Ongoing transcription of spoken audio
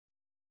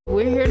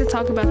We're here to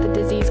talk about the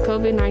disease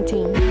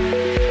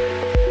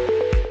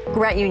COVID-19.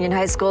 Grant Union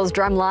High School's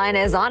drumline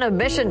is on a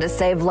mission to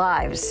save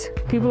lives.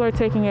 People are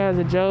taking it as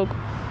a joke,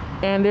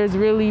 and there's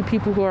really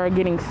people who are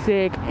getting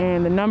sick,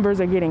 and the numbers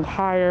are getting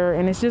higher,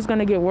 and it's just going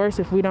to get worse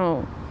if we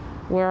don't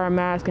wear our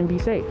mask and be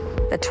safe.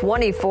 The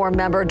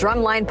 24-member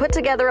drumline put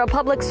together a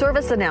public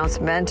service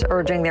announcement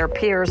urging their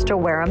peers to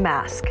wear a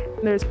mask.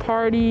 There's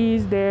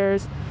parties,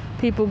 there's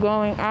people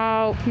going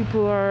out,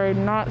 people are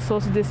not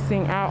social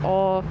distancing at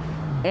all,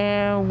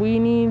 and we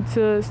need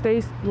to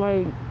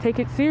take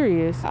it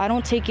serious. I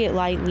don't take it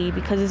lightly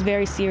because it's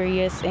very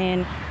serious,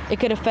 and it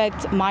could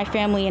affect my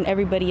family and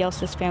everybody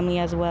else's family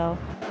as well.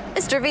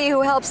 Mr. V,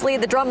 who helps lead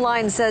the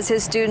drumline, says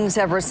his students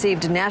have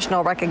received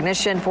national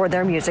recognition for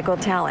their musical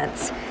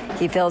talents.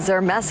 He feels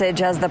their message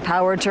has the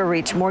power to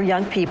reach more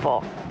young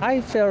people.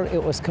 I felt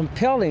it was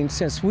compelling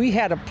since we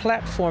had a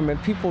platform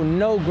and people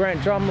know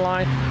Grant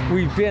Drumline.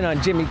 We've been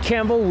on Jimmy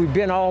Kimmel, we've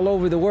been all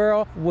over the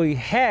world. We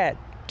had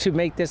to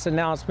make this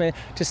announcement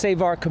to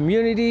save our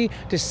community,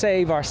 to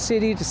save our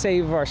city, to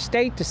save our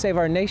state, to save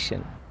our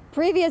nation.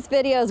 Previous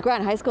videos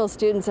Grant High School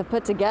students have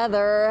put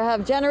together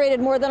have generated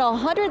more than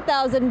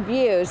 100,000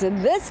 views.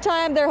 And this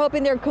time they're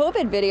hoping their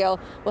COVID video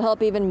will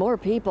help even more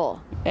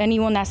people.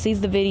 Anyone that sees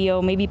the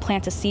video maybe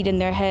plant a seed in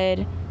their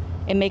head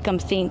and make them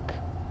think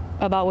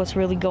about what's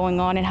really going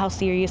on and how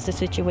serious the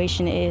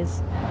situation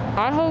is.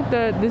 I hope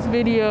that this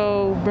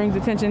video brings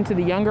attention to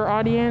the younger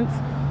audience,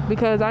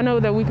 because I know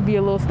that we could be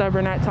a little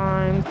stubborn at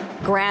times.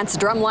 Grant's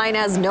drumline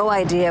has no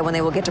idea when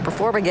they will get to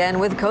perform again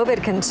with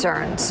COVID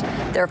concerns.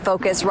 Their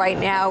focus right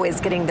now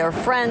is getting their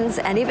friends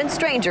and even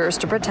strangers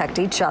to protect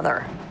each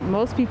other.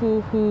 Most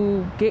people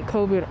who get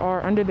COVID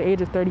are under the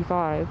age of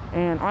 35,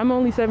 and I'm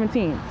only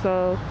 17,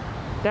 so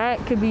that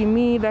could be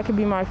me, that could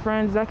be my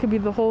friends, that could be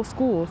the whole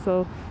school.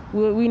 So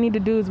what we need to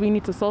do is we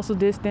need to social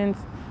distance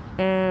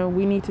and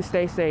we need to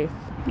stay safe.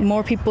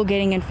 More people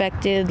getting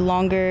infected,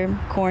 longer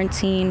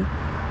quarantine,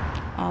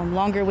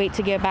 longer wait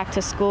to get back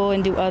to school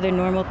and do other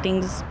normal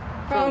things.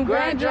 From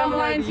Grant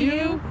Drumline to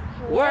you,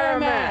 wear a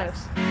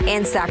mask.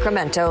 In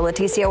Sacramento,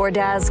 Leticia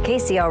Ordaz,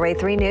 KCRA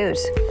 3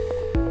 News.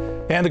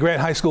 And the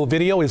Grant High School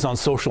video is on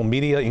social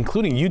media,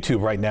 including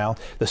YouTube right now.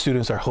 The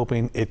students are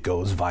hoping it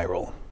goes viral.